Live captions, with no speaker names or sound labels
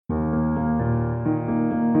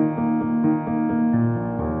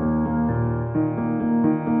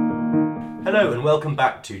Hello and welcome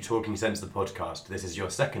back to Talking Sense the podcast. This is your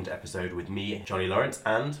second episode with me, Johnny Lawrence,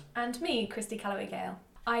 and me, Christy Calloway-Gale.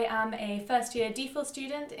 I am a first year DPhil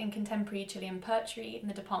student in contemporary Chilean poetry in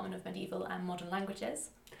the Department of Medieval and Modern Languages.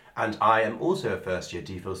 And I am also a first year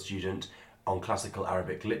DPhil student on classical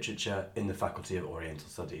Arabic literature in the Faculty of Oriental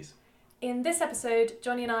Studies. In this episode,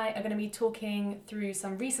 Johnny and I are going to be talking through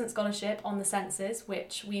some recent scholarship on the senses,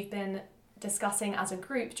 which we've been discussing as a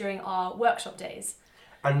group during our workshop days.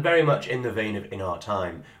 And very much in the vein of In Our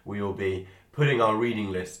Time, we will be putting our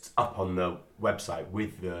reading lists up on the website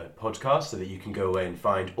with the podcast so that you can go away and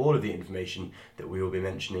find all of the information that we will be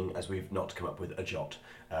mentioning, as we've not come up with a jot.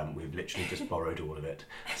 We've literally just borrowed all of it.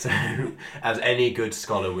 So, as any good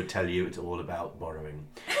scholar would tell you, it's all about borrowing.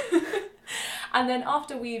 And then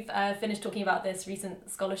after we've finished talking about this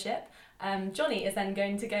recent scholarship, Johnny is then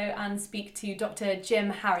going to go and speak to Dr.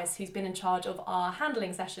 Jim Harris, who's been in charge of our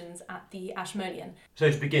handling sessions at the Ashmolean.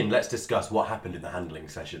 So to begin, let's discuss what happened in the handling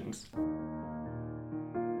sessions.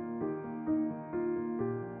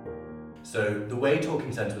 So the way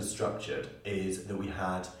Talking Sense was structured is that we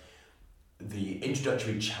had the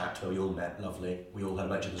introductory chat where we all met, lovely. We all heard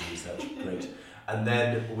about each other's research, great. And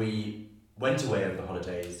then we went away over the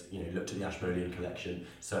holidays, looked at the Ashmolean collection.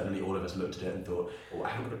 Certainly all of us looked at it and thought, I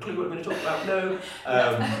haven't got a clue what I'm going to talk about, no.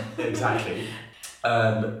 Exactly.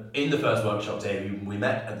 In the first workshop day, we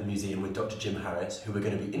met at the museum with Dr. Jim Harris, who we're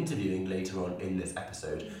going to be interviewing later on in this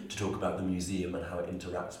episode to talk about the museum and how it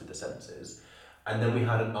interacts with the senses. And then we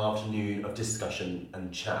had an afternoon of discussion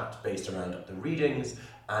and chat based around the readings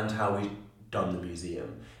and how we'd done the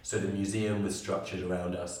museum. So the museum was structured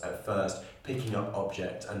around us at first picking up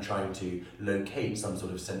objects and trying to locate some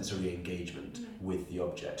sort of sensory engagement with the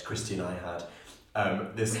object. Christy and I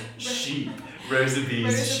had this sheep,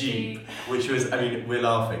 Rosabee's sheep, which was, we're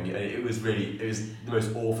laughing, it was the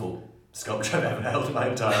most awful sculpture I've ever held in my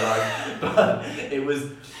entire life, but it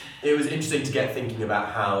was interesting to get thinking about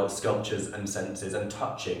how sculptures and senses and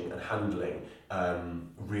touching and handling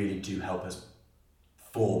really do help us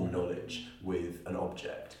form knowledge with an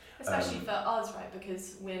object. Especially for us, right,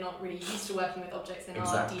 because we're not really used to working with objects in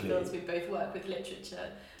exactly. our DPhils. We both work with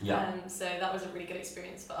literature. Yeah. So that was a really good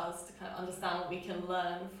experience for us to kind of understand what we can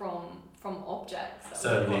learn from objects.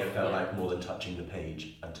 Certainly it felt like more than touching the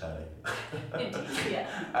page and turning. Indeed,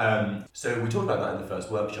 yeah. So we talked about that in the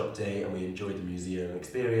first workshop day and we enjoyed the museum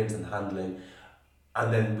experience and handling.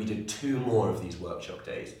 And then we did 2 more of these workshop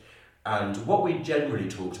days. And what we generally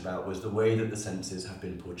talked about was the way that the senses have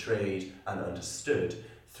been portrayed and understood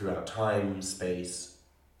throughout time, space,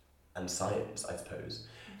 and science, I suppose.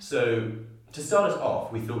 So, to start us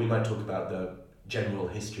off, we thought we might talk about the general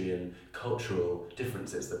history and cultural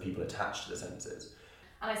differences that people attach to the senses.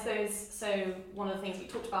 And I suppose, so one of the things we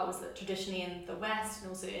talked about was that traditionally in the West and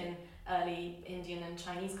also in early Indian and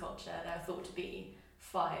Chinese culture, there are thought to be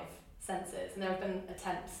 5 senses, and there have been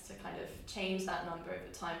attempts to kind of change that number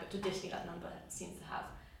over time, but traditionally that number seems to have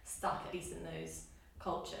stuck, at least in those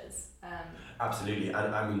cultures. Absolutely,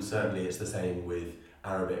 and certainly it's the same with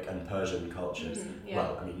Arabic and Persian cultures. Yeah.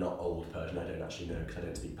 Well, not old Persian, I don't actually know because I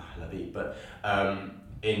don't speak Pahlavi, but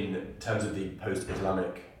in terms of the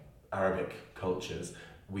post-Islamic Arabic cultures,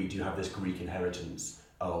 we do have this Greek inheritance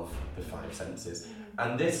of the 5 senses.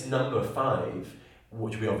 And this number 5,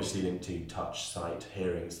 which we obviously link to touch, sight,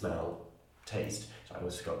 hearing, smell, taste. So I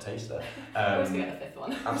always forgot taste there. I always forget the 5th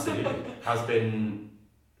one. Absolutely. Has been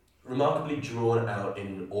remarkably drawn out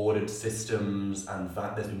in ordered systems, and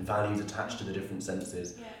there's been values attached to the different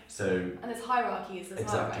senses. Yeah. So and there's hierarchies as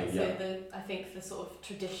exactly, well, right? Yeah. So I think the sort of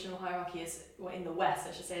traditional hierarchy is, well, in the West,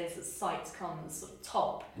 I should say, is that sight comes sort of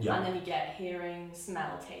top, Yeah. and then you get hearing,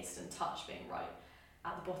 smell, taste, and touch being right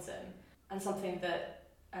at the bottom. And something that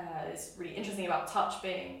is really interesting about touch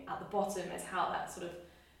being at the bottom is how that sort of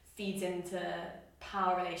feeds into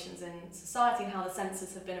power relations in society and how the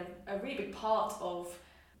senses have been a really big part of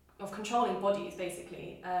controlling bodies,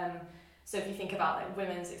 basically. So if you think about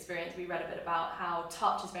women's experience, we read a bit about how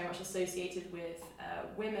touch is very much associated with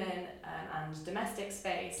women and domestic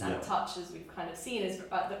space, and touch, as we've kind of seen, is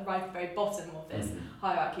right at the very bottom of this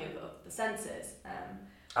hierarchy of the senses.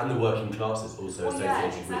 And the working classes also associated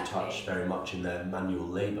with exactly. touch very much in their manual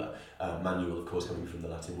labour. Manual, of course, coming from the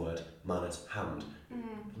Latin word manus, hand,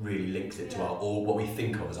 really links it to what we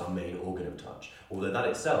think of as our main organ of touch. Although that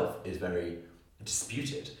itself is very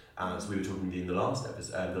disputed, as we were talking in the last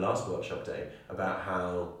episode, the last workshop day, about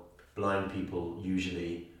how blind people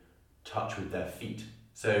usually touch with their feet.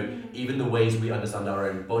 So even the ways we understand our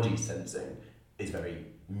own body sensing is very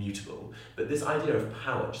mutable. But this idea of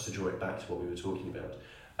power, just to draw it back to what we were talking about,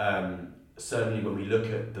 certainly when we look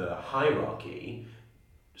at the hierarchy,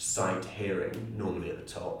 sight, hearing, normally at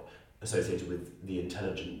the top, associated with the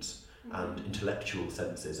intelligent and intellectual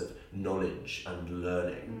senses of knowledge and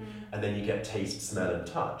learning. And then you get taste, smell and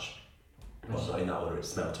touch. Well, not in that order, it's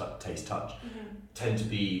smell, taste, touch. Tend to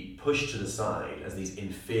be pushed to the side as these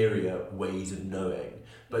inferior ways of knowing.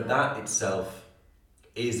 But that itself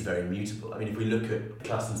is very mutable. I mean, if we look at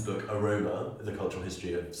Klassen's book Aroma, The Cultural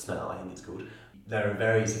History of Smell, I think it's called, there are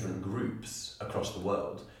various different groups across the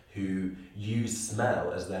world who use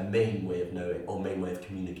smell as their main way of knowing or main way of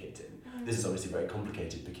communicating. This is obviously very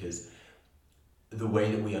complicated because the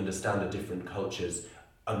way that we understand a different culture's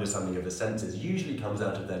understanding of the senses usually comes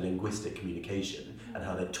out of their linguistic communication and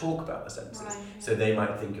how they talk about the senses. Right. So they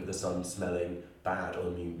might think of the sun smelling bad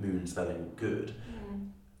or the moon smelling good.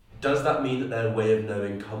 Does that mean that their way of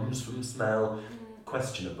knowing comes from smell?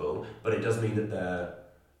 Questionable, but it does mean that their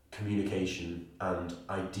communication and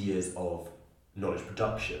ideas of knowledge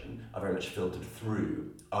production are very much filtered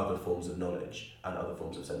through other forms of knowledge and other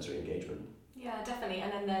forms of sensory engagement. Yeah, definitely.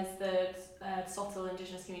 And then there's the Sotil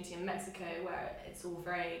indigenous community in Mexico, where it's all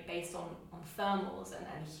very based on thermals and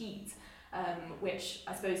heat, which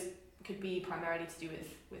I suppose could be primarily to do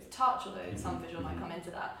with touch, although some visual might come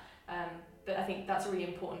into that. But I think that's a really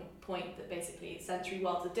important point, that basically sensory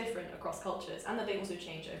worlds are different across cultures and that they also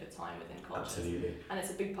change over time within cultures. Absolutely. And it's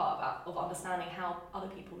a big part of understanding how other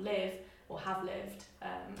people live or have lived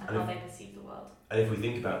and how they perceive the world. And if we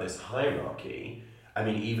think about this hierarchy, I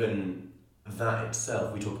mean, even that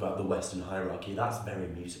itself, we talk about the Western hierarchy, that's very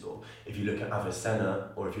mutable. If you look at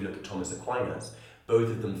Avicenna or if you look at Thomas Aquinas, both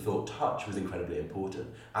of them thought touch was incredibly important.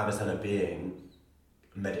 Avicenna being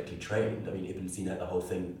medically trained, I mean, Ibn Sina, the whole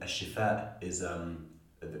thing, shifa is,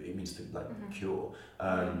 it means to cure.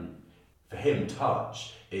 For him,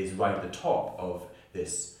 touch is right at the top of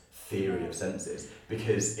this theory of senses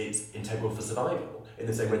because it's integral for survival in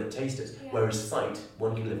the same way that taste is. Whereas sight,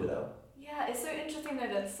 one can live without. Yeah, it's so interesting though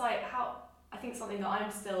that sight, I think something that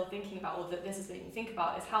I'm still thinking about, or that this is making me think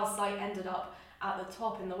about, is how sight ended up at the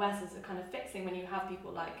top in the West as a kind of fixed thing when you have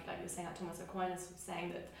people like you were saying, like Thomas Aquinas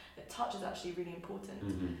saying that touch is actually really important.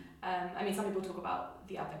 I mean, some people talk about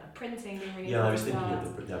the advent of printing being really important. Yeah, I was thinking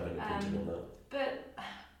of the advent of printing on that. But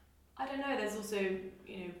I don't know, there's also,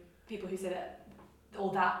 people who say that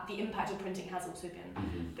the impact of printing has also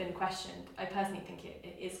been questioned. I personally think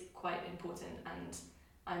it is quite important,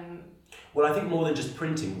 and well, I think more than just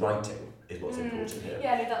printing, writing is what's important here.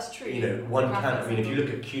 Yeah, no, that's true. If you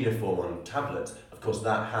look at cuneiform on tablets, of course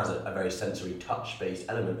that has a very sensory touch-based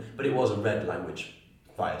element, but it was a read language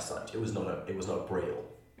via sight. It was not a braille.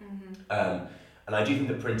 And I do think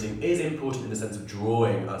that printing is important in the sense of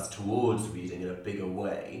drawing us towards reading in a bigger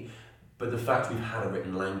way, but the fact we've had a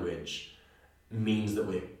written language means that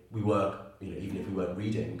we were, even if we weren't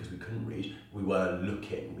reading because we couldn't read, we were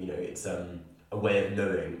looking. It's a way of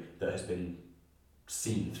knowing that has been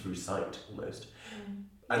seen through sight almost.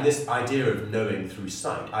 And this idea of knowing through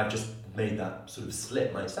sight, I've just made that sort of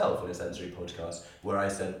slip myself in a sensory podcast where I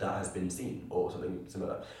said that has been seen or something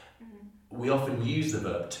similar. We often use the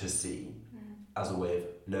verb to see as a way of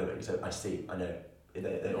knowing. So I see, I know.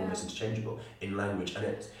 They're almost interchangeable in language, and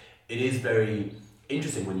it is very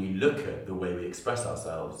interesting when you look at the way we express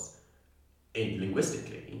ourselves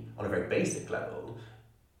linguistically on a very basic level.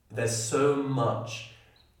 There's so much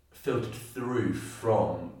filtered through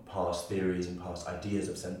from past theories and past ideas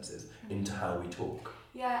of senses into how we talk.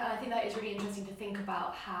 Yeah, and I think that is really interesting to think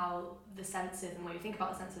about how the senses and the way we think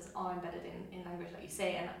about the senses are embedded in language, like you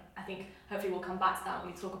say, and I think hopefully we'll come back to that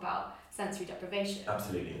when we talk about sensory deprivation.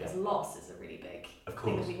 Absolutely, because loss is a really big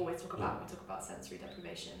thing that we always talk about when we talk about sensory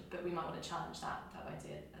deprivation, but we might want to challenge that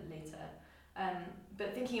idea later.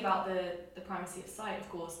 But thinking about the primacy of sight, of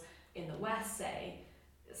course, in the West, say,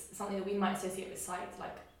 something that we might associate with sight,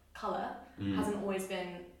 like colour, hasn't always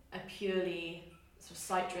been a purely sort of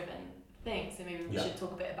sight-driven thing. So maybe we should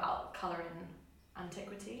talk a bit about colour in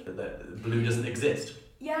antiquity. The blue doesn't exist.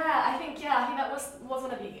 I think that was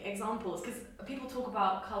one of the examples, because people talk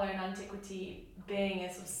about colour in antiquity being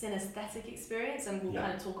a sort of synesthetic experience, and we'll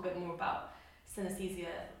kind of talk a bit more about synesthesia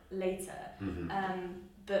later.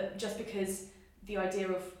 But just because the idea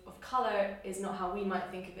of colour is not how we might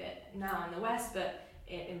think of it now in the West, but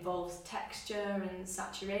it involves texture and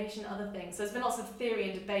saturation, other things. So there's been lots of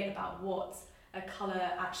theory and debate about what a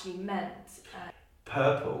colour actually meant.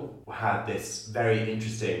 Purple had this very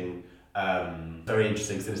interesting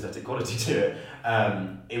synesthetic quality to it,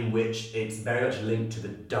 in which it's very much linked to the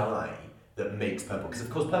dye that makes purple. Because of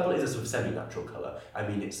course purple is a sort of semi-natural colour. I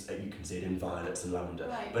mean, you can see it in violets and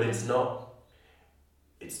lavender, but it's not.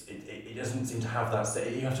 It doesn't seem to have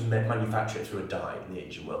that. You have to manufacture it through a dye in the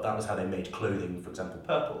ancient world. That was how they made clothing, for example,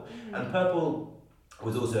 purple. And purple,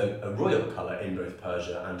 was also a royal colour in both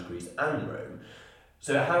Persia and Greece and Rome.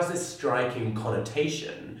 So it has this striking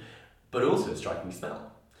connotation, but also a striking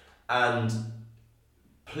smell. And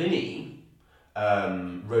Pliny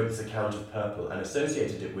wrote this account of purple and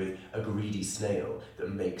associated it with a greedy snail that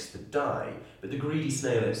makes the dye. But the greedy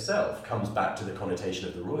snail itself comes back to the connotation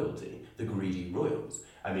of the royalty, the greedy royals.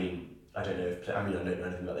 I don't know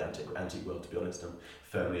anything about the antique world, to be honest. I'm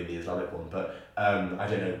firmly in the Islamic one, but I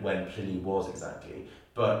don't know when Pliny was exactly.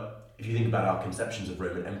 But if you think about our conceptions of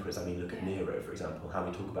Roman emperors, look at Nero, for example, how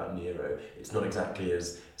we talk about Nero. It's not exactly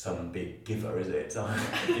as some big giver, is it?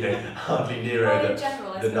 Hardly Nero,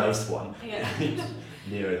 the nice one. Yeah.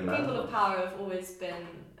 Nero the man. People of power have always been,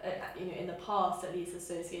 in the past at least,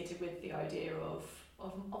 associated with the idea of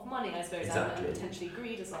money, I suppose, Exactly. and potentially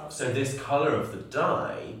greed as well. So this colour of the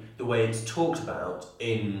dye, the way it's talked about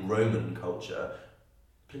in Roman culture,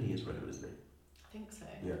 Pliny is Roman, isn't he? I think so.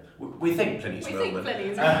 Yeah, we think Pliny's Roman. We think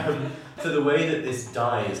Pliny's Roman. So the way that this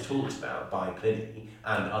dye is talked about by Pliny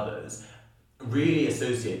and others really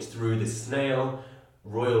associates through this snail,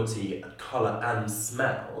 royalty, colour and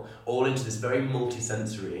smell, all into this very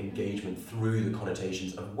multi-sensory engagement through the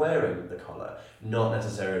connotations of wearing the colour, not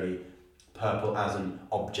necessarily purple as an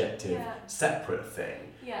objective, separate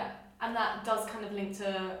thing. Yeah, and that does kind of link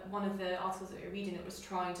to one of the articles that we were reading that was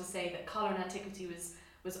trying to say that colour in antiquity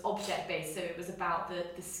was object-based, so it was about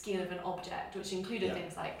the skin of an object, which included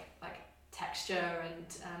things like texture and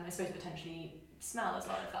I suppose potentially smell as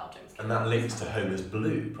well, if that object was. And that links to Homer's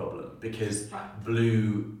blue problem, because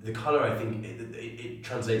blue, the colour, I think it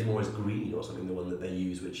translates more as green or something, the one that they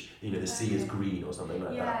use, which, the sea is green or something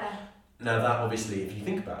like that. Now that obviously, if you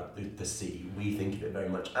think about the sea, we think of it very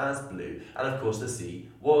much as blue, and of course the sea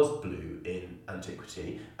was blue in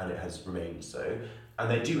antiquity, and it has remained so. And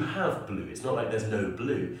they do have blue, it's not like there's no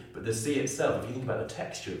blue, but the sea itself, if you think about the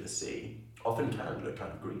texture of the sea, often can look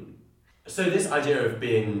kind of green. So this idea of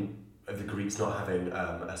the Greeks not having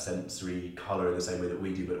a sensory colour in the same way that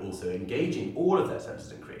we do, but also engaging all of their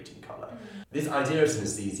senses in creating colour. This idea of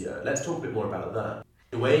synesthesia, let's talk a bit more about that.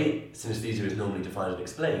 The way synesthesia is normally defined and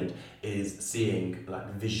explained is seeing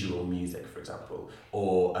visual music, for example,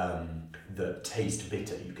 or the taste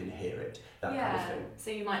bitter, you can hear it, that kind of thing.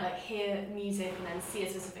 So you might hear music and then see a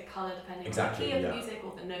specific colour depending on the key of the music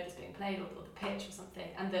or the note that's being played or the pitch or something,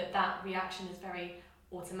 and that reaction is very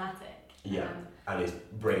automatic. Yeah, and is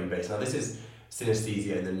brain-based. Now this is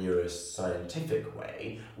synesthesia in the neuroscientific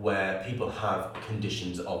way, where people have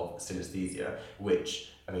conditions of synesthesia, which,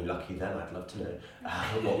 lucky them, I'd love to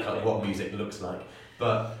know what music looks like.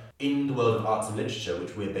 But in the world of arts and literature,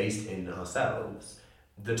 which we're based in ourselves,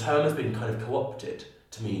 the term has been kind of co-opted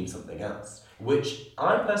to mean something else, which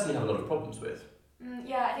I personally have a lot of problems with.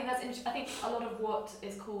 I think that's interesting. I think a lot of what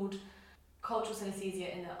is called cultural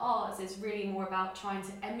synesthesia in the arts is really more about trying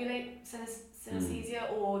to emulate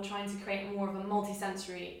synesthesia or trying to create more of a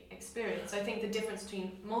multisensory experience. So I think the difference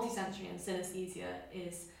between multisensory and synesthesia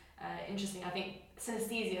is interesting. I think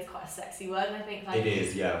synesthesia is quite a sexy word, and I think it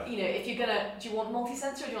is, yeah. If you're do you want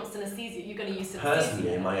multisensory or do you want synesthesia? You're going to use synesthesia.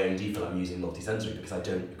 Personally, in my own default, I'm using multisensory because I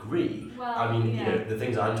don't agree. Well, the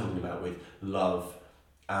things I'm talking about with love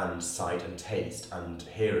and sight and taste and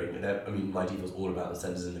hearing, my default's all about the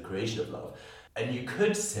senses and the creation of love. And you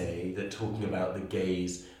could say that talking about the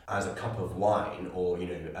gaze as a cup of wine, or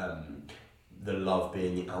the love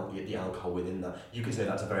being the alcohol within that, you could say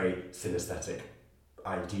that's a very synesthetic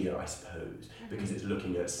idea, I suppose, because it's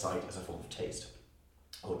looking at sight as a form of taste,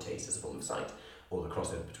 or taste as a form of sight, or the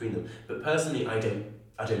crossover between them. But personally, I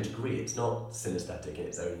don't agree. It's not synesthetic in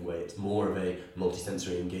its own way. It's more of a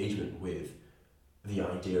multisensory engagement with the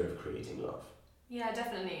idea of creating love. Yeah,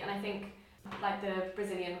 definitely. And I think the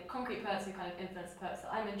Brazilian concrete poets who kind of influence the poets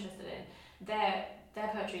that I'm interested in, their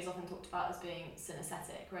poetry is often talked about as being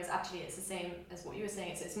synesthetic, whereas actually it's the same as what you were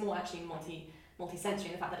saying. It's more actually multi-sensory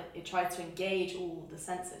in the fact that it tries to engage all the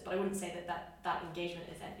senses, but I wouldn't say that engagement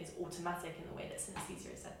is automatic in the way that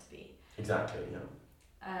synesthesia is said to be. Exactly,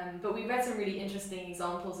 yeah. But we read some really interesting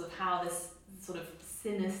examples of how this sort of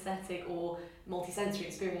synesthetic or multi-sensory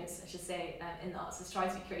experience, I should say, in the arts has tried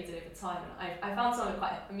to be created over time. And I found some of it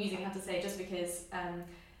quite amusing, I have to say, just because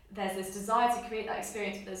there's this desire to create that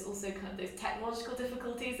experience, but there's also kind of those technological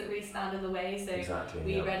difficulties that really stand in the way. So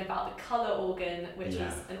we read about the colour organ, which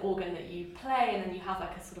is an organ that you play, and then you have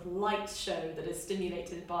a sort of light show that is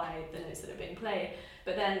stimulated by the notes that are being played.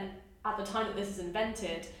 But then at the time that this is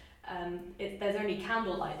invented, there's only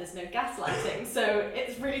candlelight, there's no gas lighting, so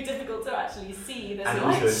it's really difficult to actually see this light show.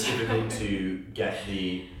 And also it's difficult to get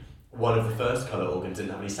the one of the first colour organs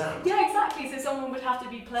didn't have any sound. Yeah, exactly. So someone would have to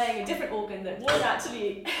be playing a different organ that was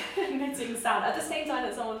actually emitting sound at the same time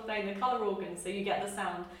that someone was playing the colour organ, so you get the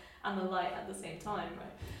sound and the light at the same time,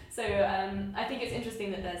 right? So I think it's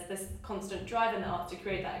interesting that there's this constant drive in the art to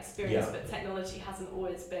create that experience, but technology hasn't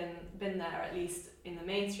always been there, at least in the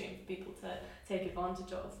mainstream, for people to take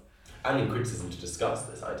advantage of. And in criticism to discuss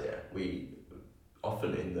this idea, we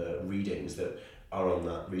often in the readings that are on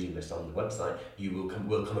that reading list on the website, you will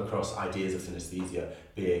come across ideas of synesthesia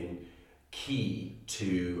being key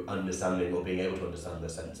to understanding or being able to understand the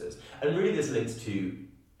senses. And really this links to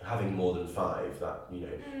having more than 5, that, you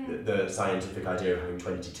know, the scientific idea of having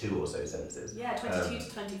 22 or so senses. Yeah, 22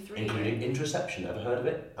 to 23. Including interoception, ever heard of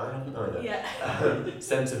it? I haven't either. Yeah.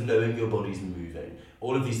 Sense of knowing your body's moving.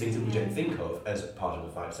 All of these things that we don't think of as part of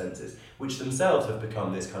the 5 senses, which themselves have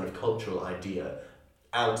become this kind of cultural idea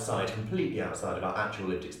completely outside of our actual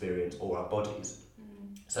lived experience or our bodies,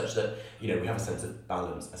 such that, you know, we have a sense of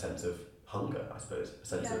balance, a sense of hunger, I suppose, a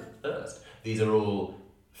sense of thirst. These are all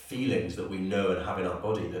feelings that we know and have in our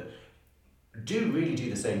body that really do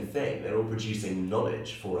the same thing. They're all producing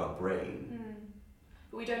knowledge for our brain.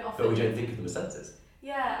 But we don't think of them as senses.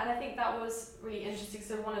 Yeah, and I think that was really interesting.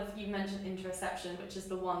 So you mentioned interoception, which is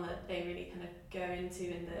the one that they really kind of go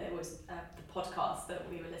into in the podcast that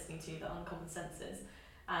we were listening to, the Uncommon Senses.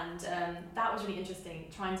 And that was really interesting,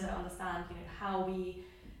 trying to understand, you know, how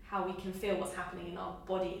we can feel what's happening in our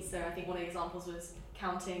bodies. So I think one of the examples was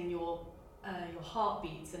counting your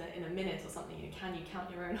heartbeats in a minute or something. You know, can you count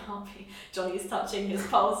your own heartbeat? Johnny is touching his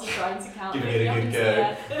pulse, trying to count. Giving it a good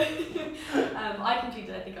go. I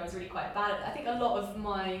concluded I think I was really quite bad at it. I think a lot of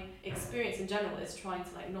my experience in general is trying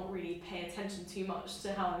to like not really pay attention too much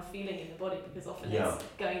to how I'm feeling in the body, because often it's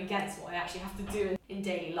going against what I actually have to do in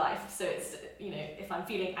daily life. So it's, you know, if I'm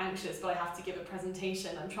feeling anxious but I have to give a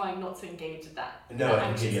presentation, I'm trying not to engage with that. No, I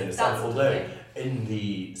completely understand. Although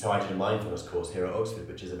so I did a mindfulness course here at Oxford,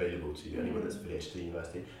 which is available to anyone that's affiliated to the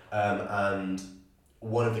university, and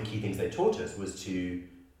one of the key things they taught us was to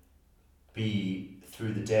be,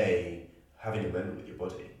 through the day, having a moment with your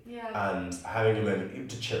body. And having a moment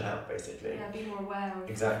to chill out, basically. Yeah, be more aware of.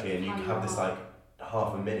 Exactly, and you have this like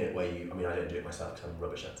half a minute where I don't do it myself because I'm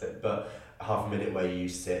rubbish at it, but half a minute where you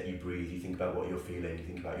sit, you breathe, you think about what you're feeling, you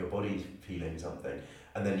think about your body feeling something,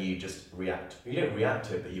 and then you just react. You don't react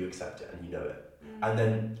to it, but you accept it and you know it. And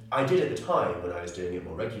then I did at the time, when I was doing it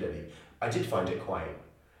more regularly, I did find it quite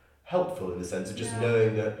helpful in the sense of just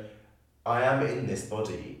knowing that I am in this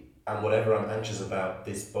body, and whatever I'm anxious about,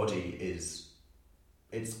 this body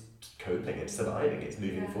it's coping, it's surviving, it's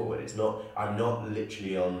moving forward. I'm not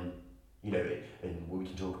literally on, you know, and we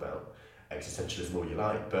can talk about existentialism all you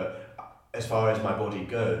like, but as far as my body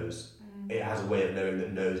goes, it has a way of knowing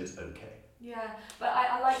that knows it's okay. Yeah, but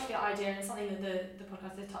I like the idea, and it's something that the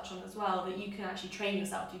podcast did touch on as well, that you can actually train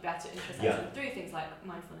yourself to be better at interoception through things like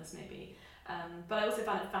mindfulness maybe. But I also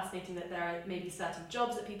found it fascinating that there are maybe certain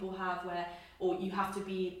jobs that people have or you have to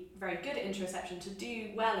be very good at interoception to do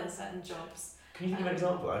well in certain jobs. Can you give an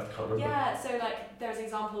example? I can't remember. Yeah, so like there's an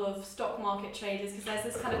example of stock market traders, because there's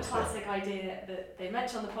this kind of classic idea that they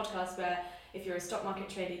mentioned on the podcast where if you're a stock market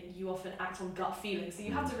trader, you often act on gut feeling. So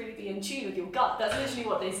you have to really be in tune with your gut. That's literally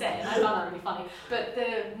what they say, and I found that really funny. But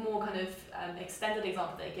the more kind of extended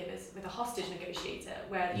example they give is with a hostage negotiator,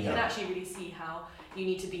 where you can actually really see how you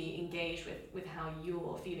need to be engaged with how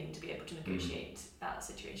you're feeling to be able to negotiate that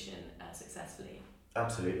situation successfully.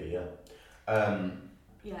 Absolutely, yeah.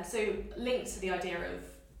 So linked to the idea of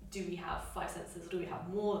do we have 5 senses or do we have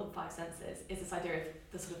more than 5 senses is this idea of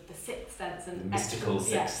the sort of the sixth sense and the mystical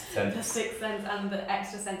sixth sense. The sixth sense and the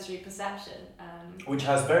extrasensory perception, which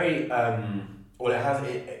has very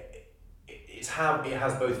it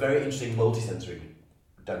has both very interesting multisensory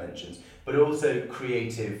dimensions, but also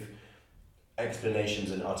creative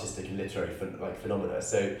explanations and artistic and literary phenomena.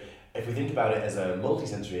 So if we think about it as a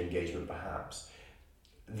multisensory engagement, perhaps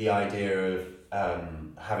the idea of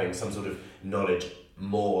having some sort of knowledge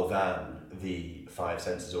more than the 5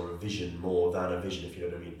 senses, or a vision more than a vision, if you know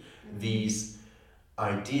what I mean. These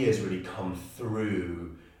ideas really come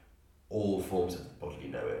through all forms of bodily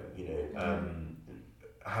knowing, you know,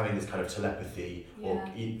 having this kind of telepathy, or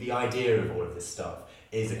the idea of all of this stuff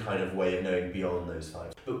is a kind of way of knowing beyond those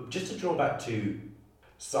 5. But just to draw back to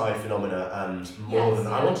psi phenomena and more than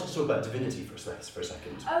I wanted to talk about divinity for a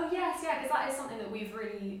second. Oh yes, because that is something that we've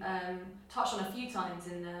really touched on a few times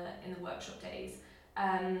in the workshop days.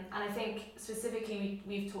 And I think specifically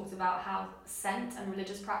we've talked about how scent and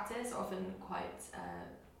religious practice are often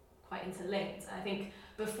quite interlinked. I think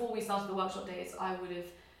before we started the workshop days, I would have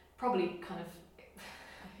probably kind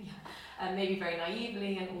of maybe very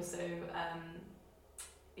naively and also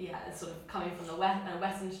it's sort of coming from the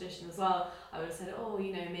Western tradition as well, I would have said, oh,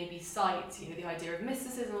 you know, maybe sight, you know, the idea of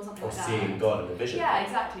mysticism or something Or like that. seeing God in a vision. Yeah,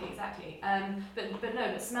 exactly.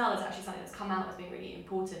 But smell is actually something that's come out as being really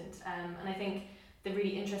important. And I think the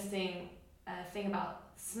really interesting thing about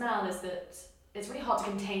smell is that it's really hard to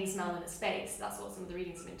contain smell in a space. That's what some of the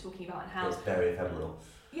readings have been talking about, and how it's very ephemeral.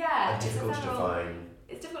 Yeah, and difficult to define.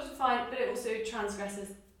 It's difficult to define, but it also transgresses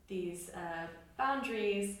these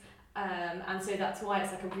boundaries. And so that's why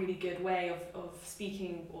it's like a really good way of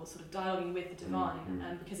speaking or sort of dialoguing with the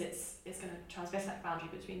divine, because it's going to transgress that boundary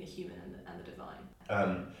between the human and the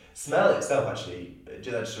divine. Smell itself, actually, that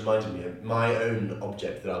just reminded me of my own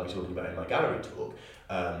object that I'll be talking about in my gallery talk,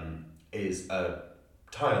 is a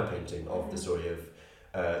tile painting of the story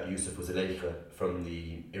of Yusuf wa Zulaykha from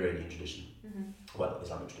the Iranian tradition, well,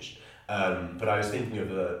 Islamic tradition. But I was thinking of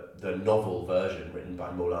the novel version written by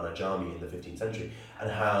Maulana Jami in the 15th century,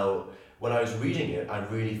 and how when I was reading it, I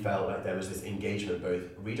really felt like there was this engagement, both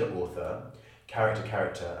reader-author,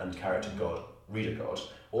 character-character, and character-god, reader-god,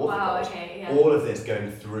 author-god, all of this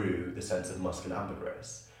going through the sense of musk and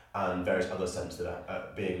ambergris, and various other senses that are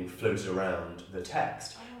being floated around the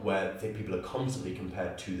text, where people are constantly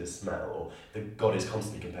compared to the smell, or the god is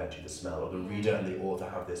constantly compared to the smell, or the reader and the author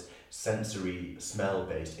have this sensory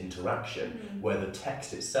smell-based interaction, where the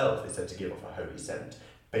text itself is said to give off a holy scent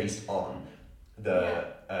based on the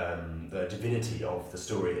divinity of the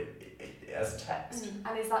story as a text.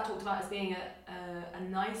 And is that talked about as being a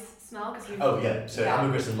nice smell? So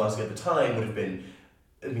ambergris and musk at the time would have been,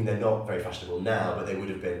 I mean, they're not very fashionable now, but they would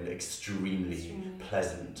have been extremely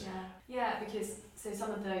pleasant. Yeah, because so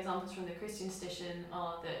some of the examples from the Christian tradition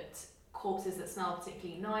are that corpses that smell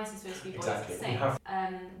particularly nice are supposed to be bodies of saints.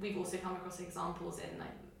 We've also come across examples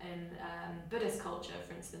in Buddhist culture,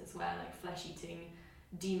 for instance, where like flesh-eating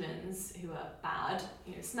demons who are bad,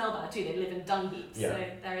 you know, smell bad too. They live in dung heaps. So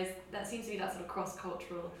that seems to be that sort of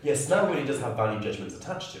cross-cultural. Yeah, smell really does have value judgments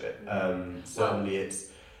attached to it. Certainly, it's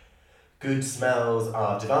good smells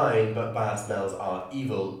are divine, but bad smells are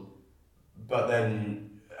evil. But then,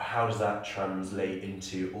 how does that translate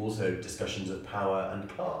into also discussions of power and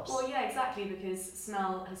class? Well, yeah, exactly, because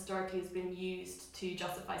smell historically has been used to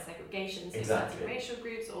justify segregation. So certain racial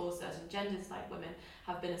groups or certain genders, like women,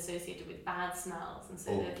 have been associated with bad smells, and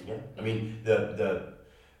so I mean,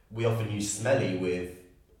 we often use smelly with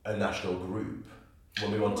a national group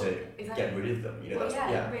when we want to get rid of them. You know, it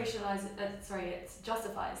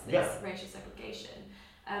justifies this racial segregation.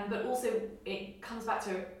 But also it comes back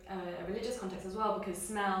to a religious context as well, because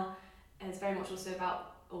smell is very much also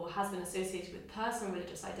about, or has been associated with personal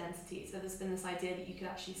religious identity. So there's been this idea that you could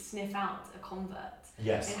actually sniff out a convert.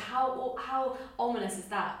 Yes. And how ominous is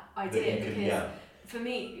that idea? Because for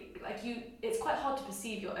me, it's quite hard to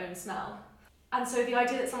perceive your own smell. And so the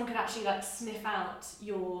idea that someone could actually like sniff out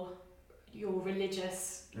your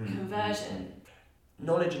religious conversion.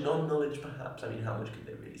 Knowledge and non-knowledge, perhaps. I mean, how much could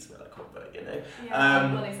they really smell a convert, you know?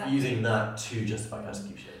 Exactly. Using that to justify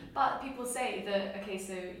persecution. But people say that, okay,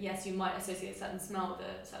 so yes, you might associate a certain smell with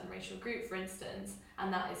a certain racial group, for instance,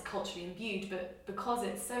 and that is culturally imbued, but because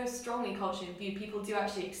it's so strongly culturally imbued, people do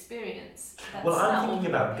actually experience that smell. I'm thinking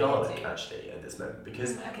about garlic, actually, at this moment,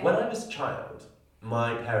 because when I was a child,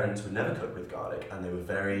 my parents would never cook with garlic, and they were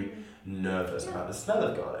very nervous about the smell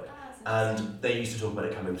of garlic. And they used to talk about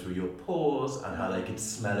it coming through your pores and how they could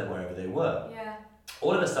smell it wherever they were. Yeah.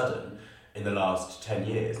 All of a sudden, in the last 10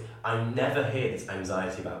 years, I never hear this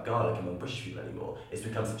anxiety about garlic among British people anymore. It's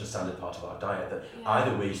become such a standard part of our diet that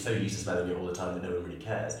either we're so used to smelling it all the time that no one really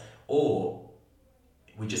cares, or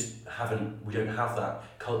we don't have that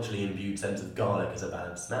culturally imbued sense of garlic as a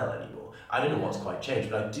bad smell anymore. I don't know what's quite changed,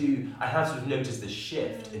 but I have sort of noticed this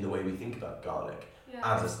shift in the way we think about garlic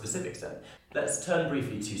as a specific scent. Let's turn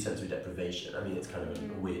briefly to sensory deprivation. I mean, it's kind of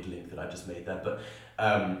a weird link that I just made there, but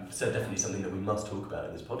so definitely something that we must talk about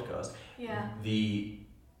in this podcast. Yeah. The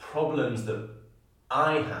problems that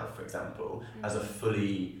I have, for example, as a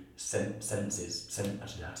fully I don't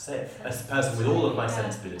know how to say it, as a person with all of my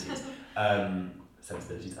sensibilities,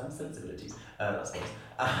 sensibilities and sensibilities, that's nice.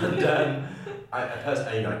 And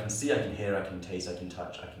I can see, I can hear, I can taste, I can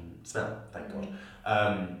touch, I can smell, thank God.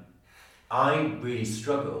 I really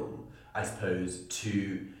struggle, I suppose,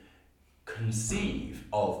 to conceive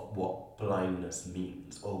of what blindness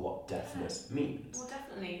means or what deafness means. Well,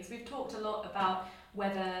 definitely, because we've talked a lot about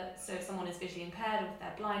whether, so if someone is visually impaired or if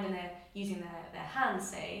they're blind and they're using their hands,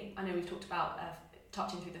 say, I know we've talked about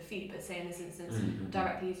touching through the feet, but say in this instance,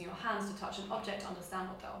 directly using your hands to touch an object to understand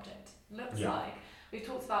what the object looks like. we've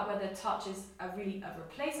talked about whether touch is really a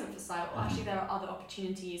replacement for sight, or actually there are other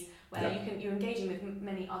opportunities where you're engaging with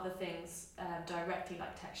many other things directly,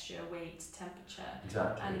 like texture, weight, temperature,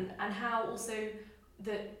 Exactly. and how also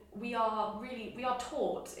that we are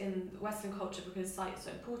taught in Western culture, because sight is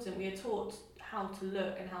so important, we are taught how to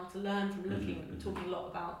look and how to learn from looking. We're talking a lot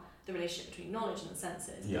about the relationship between knowledge and the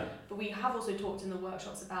senses. Yeah. But we have also talked in the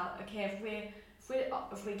workshops about, okay,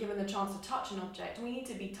 if we're given the chance to touch an object, we need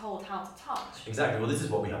to be told how to touch. Exactly. Well, this is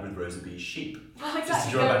what we have with Rosa B's sheep. Well, exactly. Just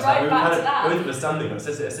to draw back to that, we were kind of both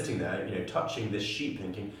of us sitting there, touching this sheep,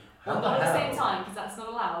 thinking, how not the hell? at the same time, because that's not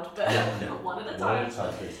allowed, but one at a time. One at a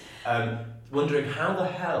time, please. Wondering how the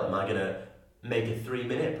hell am I going to make a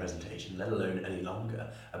 3-minute presentation, let alone any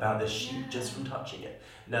longer, about this sheep just from touching it.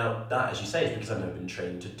 Now, that, as you say, is because I've never been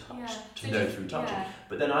trained to touch, to know through touching. Yeah.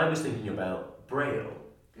 But then I was thinking about Braille.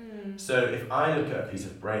 So if I look at a piece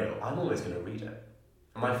of Braille, I'm always going to read it.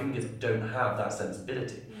 And my fingers don't have that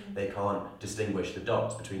sensibility. They can't distinguish the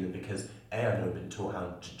dots between them because A, I've never been taught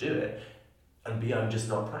how to do it, and B, I'm just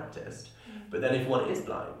not practiced. But then if one is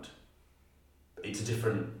blind, it's a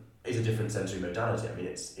different sensory modality. I mean,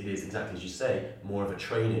 it is exactly as you say, more of a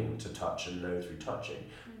training to touch and know through touching.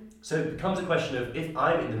 So it becomes a question of, if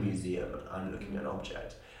I'm in the museum and I'm looking at an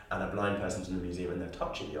object, and a blind person's in the museum and they're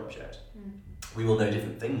touching the object, we will know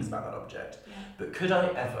different things about that object. Yeah. But could I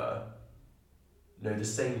ever know the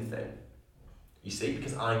same thing? You see,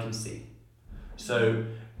 because I can see. So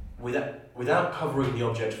without covering the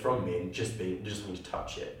object from me and just wanting to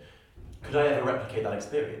touch it, could I ever replicate that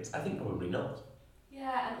experience? I think probably not.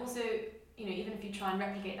 Yeah, and also, even if you try and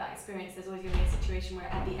replicate that experience, there's always going to be a situation where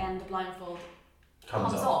at the end the blindfold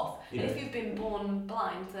comes off. And if you've been born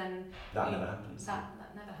blind, then that never happens. That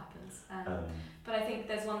never happens. But I think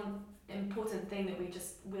there's one important thing that we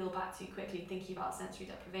just wheel back to quickly, thinking about sensory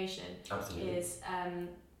deprivation. Absolutely. Is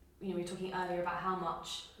we were talking earlier about how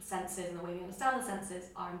much senses and the way we understand the senses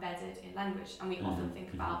are embedded in language, and we often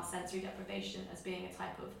think about sensory deprivation as being a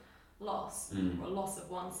type of loss or loss of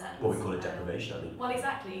one sense. Well, we call it deprivation, I mean. Well,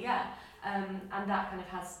 exactly, yeah. And that kind of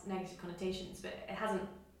has negative connotations, but it hasn't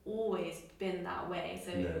always been that way.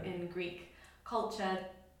 So in Greek culture,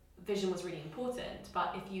 vision was really important,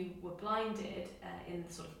 but if you were blinded in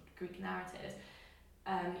the sort of Greek narratives,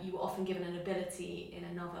 you were often given an ability in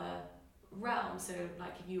another realm. So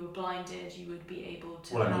like if you were blinded, you would be able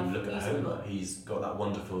to look at Homer. He's got that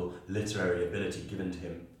wonderful literary ability given to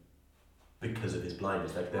him because of his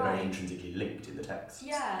blindness. Like they're very intrinsically linked in the text.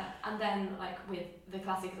 Yeah, and then like with the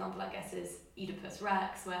classic example, I guess, is Oedipus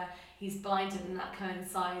Rex, where he's blinded and that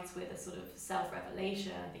coincides with a sort of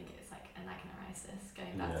self-revelation. I think it's like anagnorisis,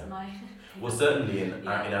 going back to my... Well, certainly in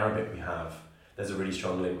Arabic there's a really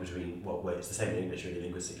strong link between, it's the same in English really,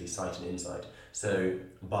 linguistically, sight and insight. So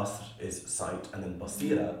basr is sight, and then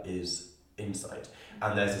basira is insight.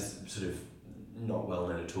 And there's this sort of, not well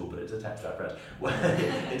known at all, but it's a text I've read, where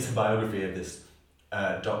it's a biography of this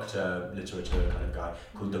doctor, literature kind of guy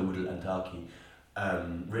called Dawood al-Antaki,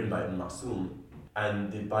 written by Ibn Ma'sum.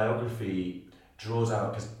 And the biography draws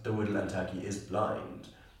out, because Dawood al-Antaki is blind,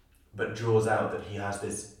 but draws out that he has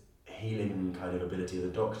this healing kind of ability of the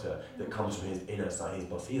doctor that comes from his inner sight, his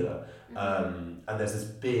basira. And there's this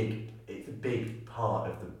it's a big part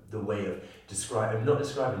of the way of not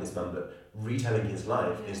describing this man, but retelling his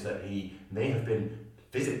life, is that he may have been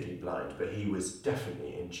physically blind, but he was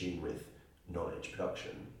definitely in tune with knowledge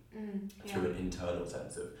production through an internal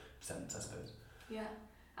sense, I suppose. Yeah,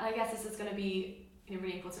 and I guess this is going to be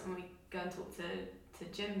really important when we go and talk to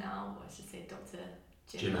Jim now, or I should say Dr.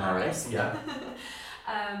 Jim Harris. Yeah.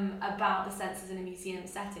 About the senses in a museum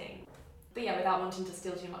setting. But yeah, without wanting to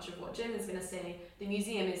steal too much of what Jim is going to say, the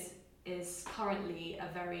museum is currently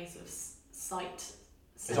a very sort of sight.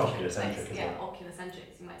 It's oculocentric, isn't it? Yeah,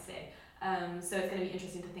 oculocentric, you might say. So it's going to be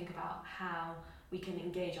interesting to think about how we can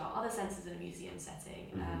engage our other senses in a museum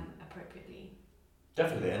setting appropriately.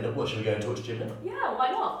 Definitely. And what, should we go and talk to Jim now? Yeah,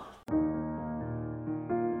 why not?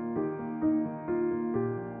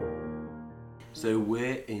 So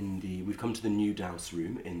we've come to the new Dowse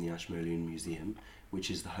room in the Ashmolean Museum, which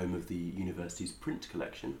is the home of the university's print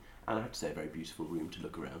collection, and I have to say a very beautiful room to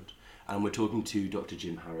look around. And we're talking to Dr.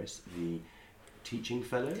 Jim Harris, the teaching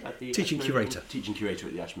fellow at the teaching curator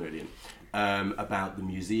at the Ashmolean, about the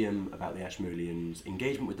museum, about the Ashmolean's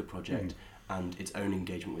engagement with the project and its own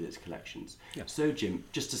engagement with its collections. Yeah. So Jim,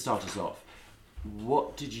 just to start us off,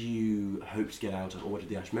 what did you hope to get out of, or what did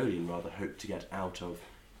the Ashmolean rather hope to get out of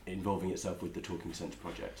involving itself with the Talking Sense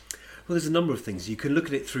project? Well, there's a number of things. You can look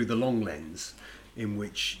at it through the long lens, in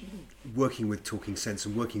which working with Talking Sense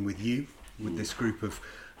and working with you, with this group of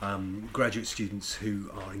graduate students who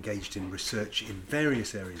are engaged in research in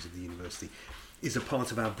various areas of the university, is a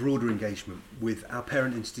part of our broader engagement with our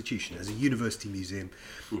parent institution. As a university museum,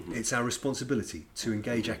 it's our responsibility to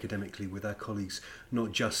engage academically with our colleagues,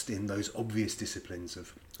 not just in those obvious disciplines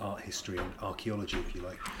of art history and archaeology, if you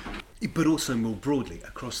like, but also more broadly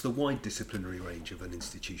across the wide disciplinary range of an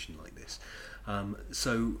institution like this.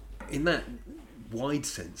 So in that wide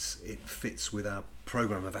sense, it fits with our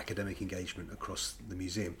programme of academic engagement across the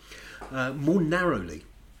museum. More narrowly,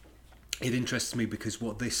 it interests me because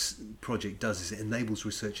what this project does is it enables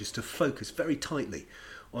researchers to focus very tightly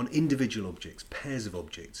on individual objects, pairs of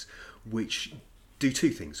objects, which do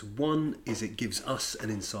two things. One is it gives us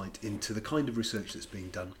an insight into the kind of research that's being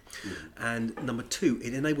done. And number two,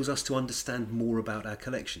 it enables us to understand more about our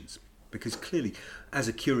collections. Because clearly, as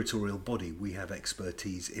a curatorial body, we have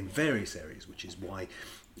expertise in various areas, which is why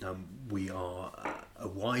we are a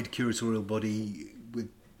wide curatorial body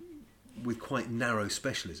with quite narrow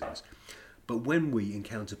specialisms. But when we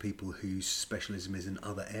encounter people whose specialism is in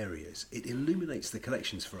other areas, it illuminates the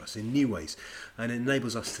collections for us in new ways, and it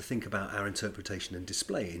enables us to think about our interpretation and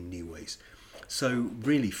display in new ways. So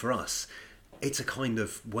really for us, it's a kind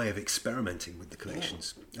of way of experimenting with the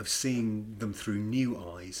collections, of seeing them through new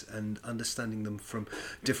eyes and understanding them from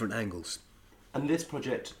different angles. And this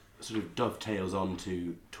project sort of dovetails on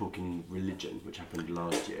to Talking Religion, which happened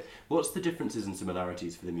last year. What's the differences and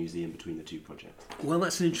similarities for the museum between the two projects? Well,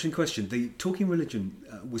 that's an interesting question. The Talking Religion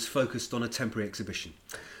was focused on a temporary exhibition,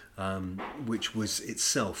 which was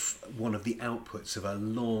itself one of the outputs of a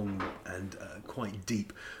long and quite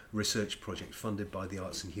deep research project funded by the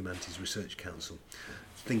Arts and Humanities Research Council,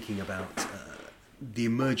 thinking about the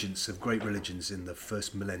emergence of great religions in the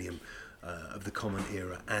first millennium of the Common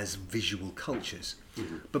Era as visual cultures.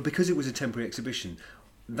 But because it was a temporary exhibition,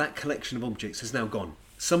 that collection of objects has now gone.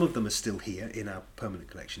 Some of them are still here in our permanent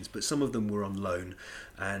collections, but some of them were on loan,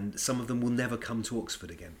 and some of them will never come to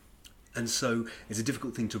Oxford again. And so it's a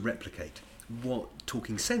difficult thing to replicate. What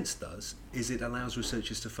Talking Sense does is it allows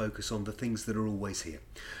researchers to focus on the things that are always here,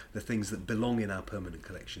 the things that belong in our permanent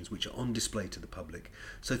collections, which are on display to the public.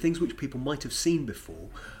 So things which people might have seen before,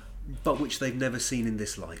 but which they've never seen in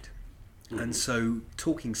this light. And so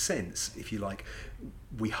Talking Sense, if you like,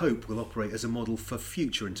 we hope will operate as a model for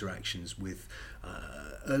future interactions with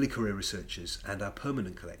early career researchers and our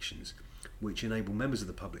permanent collections, which enable members of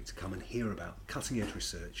the public to come and hear about cutting edge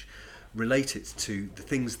research, relate it to the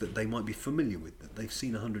things that they might be familiar with, that they've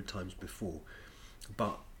seen 100 times before,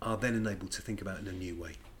 but are then enabled to think about in a new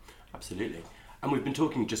way. Absolutely. And we've been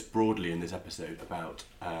talking just broadly in this episode about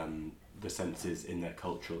the senses in their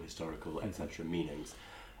cultural, historical, etc. meanings.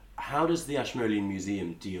 How does the Ashmolean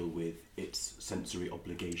Museum deal with its sensory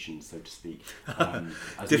obligations, so to speak?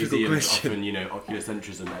 As difficult museums question. Often,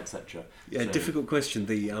 oculocentrism, etc. Yeah, so, difficult question.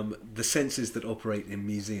 The senses that operate in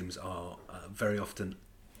museums are very often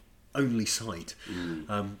only sight.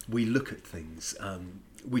 We look at things.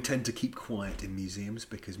 We tend to keep quiet in museums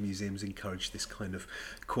because museums encourage this kind of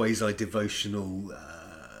quasi-devotional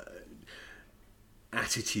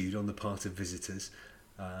attitude on the part of visitors.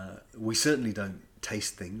 We certainly don't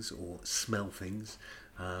taste things or smell things,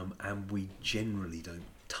 and we generally don't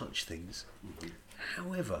touch things.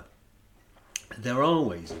 However, there are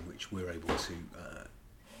ways in which we're able to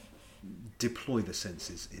deploy the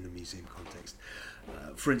senses in a museum context.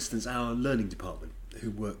 For instance, our learning department,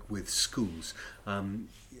 who work with schools,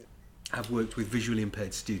 have worked with visually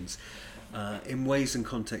impaired students in ways and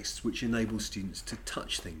contexts which enable students to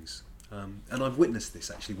touch things. And I've witnessed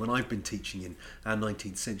this actually when I've been teaching in our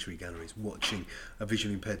 19th century galleries, watching a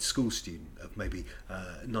visually impaired school student of maybe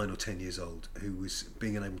 9 or 10 years old who was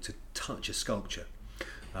being able to touch a sculpture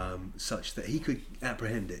such that he could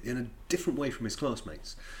apprehend it in a different way from his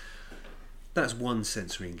classmates. That's one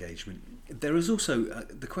sensory engagement. There is also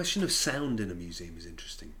the question of sound in a museum is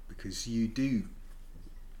interesting because you do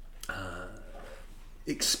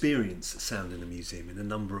experience sound in a museum in a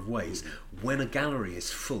number of ways. When a gallery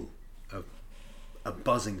is full of a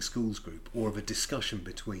buzzing schools group or of a discussion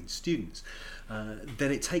between students,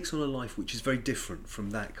 then it takes on a life which is very different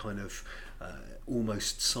from that kind of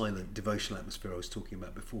almost silent devotional atmosphere I was talking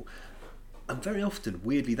about before. And very often,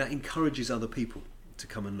 weirdly, that encourages other people to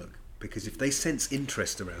come and look, because if they sense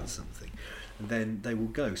interest around something, then they will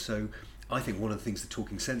go. So I think one of the things the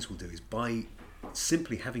Talking Sense will do is by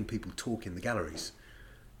simply having people talk in the galleries,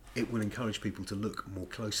 it will encourage people to look more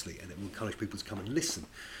closely, and it will encourage people to come and listen.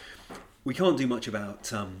 We can't do much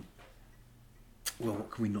about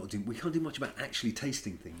what can we not do? We can't do much about actually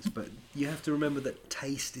tasting things, but you have to remember that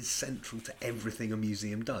taste is central to everything a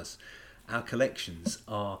museum does. Our collections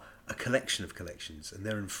are a collection of collections, and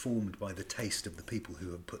they're informed by the taste of the people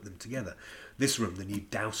who have put them together. This room, the new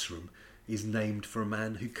Dowse room, is named for a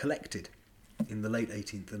man who collected. In the late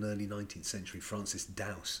 18th and early 19th century, Francis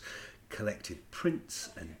Dowse collected prints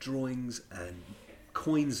and drawings and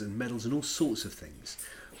coins and medals and all sorts of things,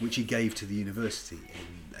 which he gave to the university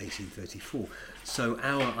in 1834. So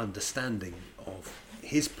our understanding of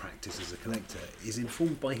his practice as a collector is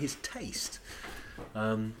informed by his taste.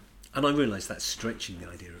 And I realise that's stretching the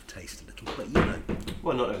idea of taste a little, but you know.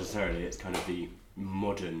 Well, not necessarily. It's kind of the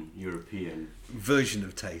modern European version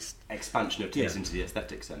of taste. Expansion of taste into the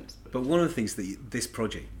aesthetic sense. But one of the things that this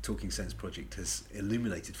project, Talking Sense Project, has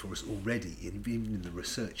illuminated for us already, even in the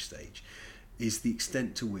research stage, is the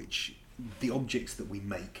extent to which the objects that we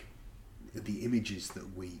make, the images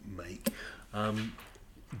that we make,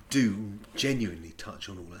 do genuinely touch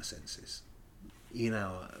on all our senses. In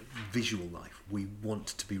our visual life, we want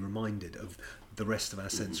to be reminded of the rest of our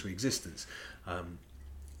sensory existence.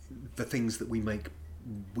 The things that we make,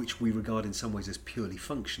 which we regard in some ways as purely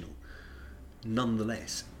functional,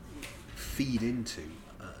 nonetheless feed into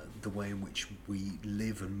the way in which we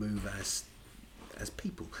live and move as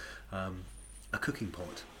people. A cooking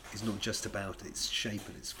pot is not just about its shape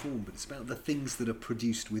and its form, but it's about the things that are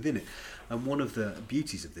produced within it. And one of the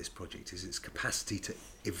beauties of this project is its capacity to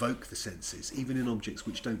evoke the senses, even in objects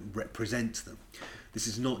which don't represent them. This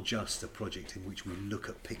is not just a project in which we look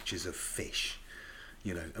at pictures of fish,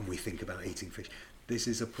 you know, and we think about eating fish. This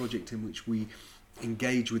is a project in which we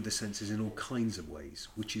engage with the senses in all kinds of ways,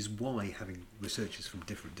 which is why having researchers from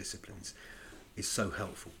different disciplines is so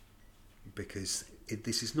helpful, because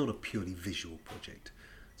this is not a purely visual project.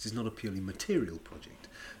 This is not a purely material project.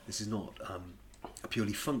 This is not a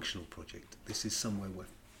purely functional project. This is somewhere where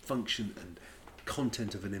function and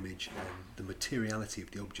content of an image and the materiality of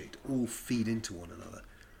the object all feed into one another,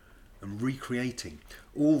 and recreating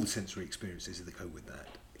all the sensory experiences that go with that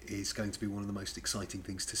is going to be one of the most exciting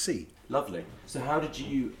things to see. Lovely. So how did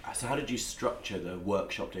you structure the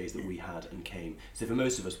workshop days that we had and came? So for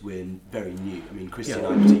most of us, we're very new. I mean, Christy and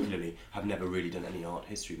I particularly have never really done any art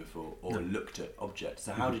history before or looked at objects.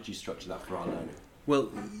 So how did you structure that for our learning? Well,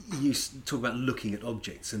 you talk about looking at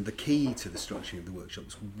objects, and the key to the structuring of the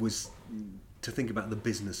workshops was to think about the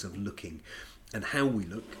business of looking, and how we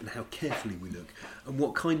look and how carefully we look, and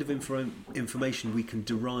what kind of information we can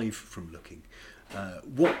derive from looking.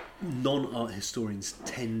 What non-art historians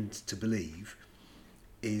tend to believe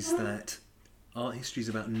is that art history is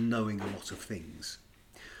about knowing a lot of things.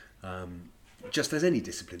 Just as any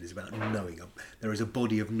discipline is about knowing. There is a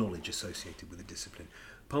body of knowledge associated with a discipline.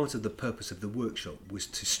 Part of the purpose of the workshop was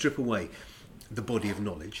to strip away the body of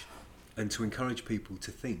knowledge and to encourage people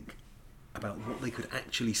to think about what they could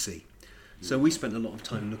actually see. So we spent a lot of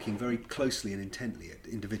time looking very closely and intently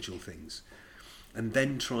at individual things, and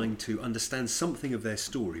then trying to understand something of their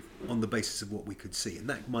story on the basis of what we could see. And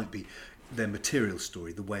that might be their material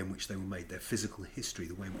story, the way in which they were made, their physical history,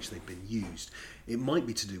 the way in which they've been used. It might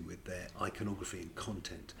be to do with their iconography and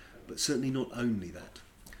content, but certainly not only that.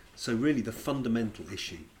 So really the fundamental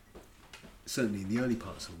issue, certainly in the early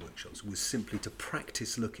parts of the workshops, was simply to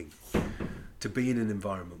practice looking, to be in an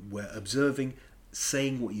environment where observing,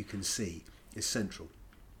 saying what you can see is central,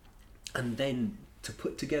 and then to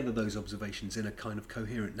put together those observations in a kind of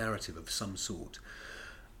coherent narrative of some sort,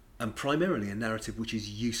 and primarily a narrative which is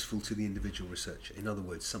useful to the individual researcher. In other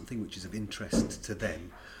words, something which is of interest to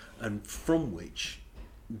them and from which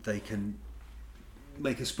they can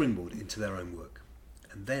make a springboard into their own work,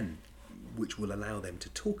 and then which will allow them to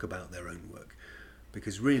talk about their own work,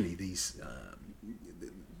 because really these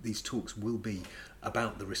talks will be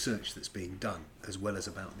about the research that's being done as well as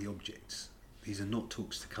about the objects. These are not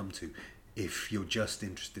talks to come to if you're just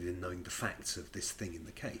interested in knowing the facts of this thing in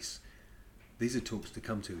the case. These are talks to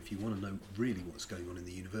come to if you want to know really what's going on in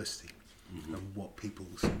the university and what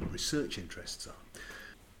people's research interests are.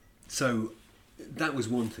 So that was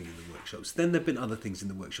one thing in the workshops. Then there have been other things in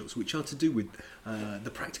the workshops which are to do with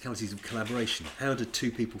the practicalities of collaboration. How do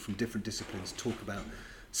two people from different disciplines talk about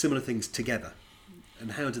similar things together?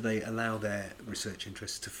 And how do they allow their research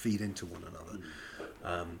interests to feed into one another?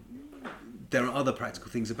 There are other practical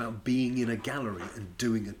things about being in a gallery and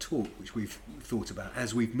doing a talk, which we've thought about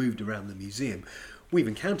as we've moved around the museum. We've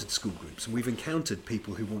encountered school groups, and we've encountered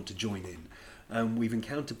people who want to join in. We've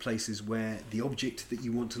encountered places where the object that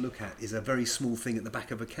you want to look at is a very small thing at the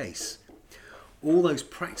back of a case. All those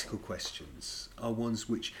practical questions are ones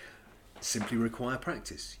which simply require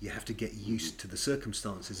practice. You have to get used to the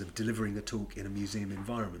circumstances of delivering a talk in a museum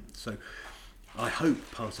environment. So I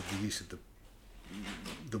hope part of the use of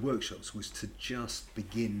the workshops was to just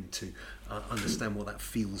begin to understand what that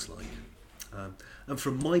feels like. And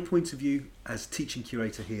from my point of view as teaching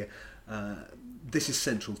curator here, this is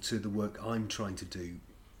central to the work I'm trying to do,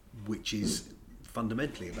 which is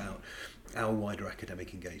fundamentally about our wider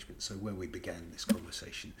academic engagement. So where we began this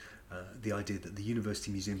conversation, the idea that the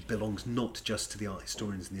University Museum belongs not just to the art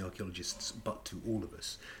historians and the archaeologists, but to all of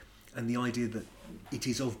us. And the idea that it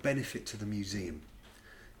is of benefit to the museum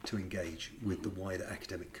to engage with the wider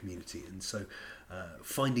academic community. And so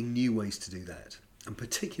finding new ways to do that, and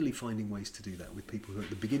particularly finding ways to do that with people who are at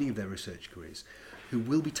the beginning of their research careers, who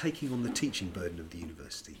will be taking on the teaching burden of the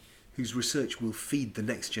university, whose research will feed the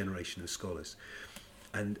next generation of scholars,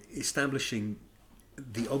 and establishing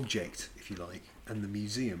the object, if you like, and the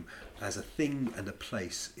museum as a thing and a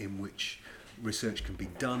place in which research can be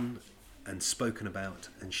done and spoken about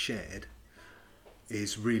and shared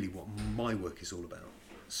is really what my work is all about.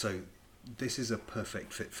 So this is a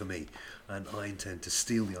perfect fit for me, and I intend to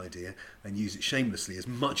steal the idea and use it shamelessly as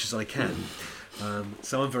much as I can.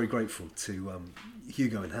 So I'm very grateful to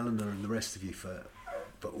Hugo and Helena and the rest of you for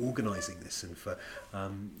organising this and for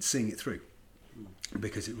seeing it through,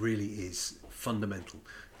 because it really is fundamental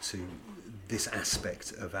to this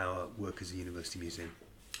aspect of our work as a university museum.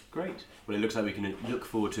 Great. Well, it looks like we can look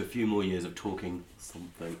forward to a few more years of talking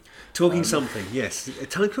something. Talking something, yes.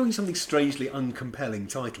 Talking something strangely uncompelling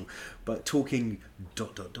title, but talking ...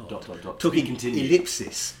 Talking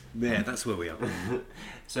ellipsis. Yeah, that's where we are.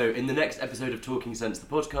 So in the next episode of Talking Sense, the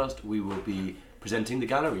podcast, we will be presenting the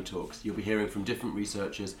gallery talks. You'll be hearing from different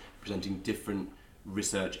researchers presenting different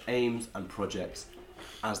research aims and projects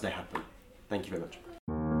as they happen. Thank you very much.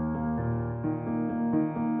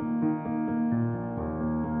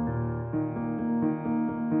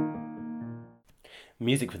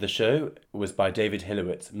 Music for the show was by David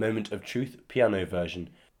Hillowitz, Moment of Truth piano version,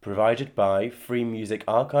 provided by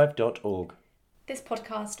freemusicarchive.org. This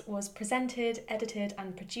podcast was presented, edited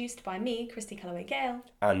and produced by me, Christy Calloway-Gale.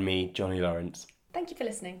 And me, Johnny Lawrence. Thank you for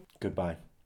listening. Goodbye.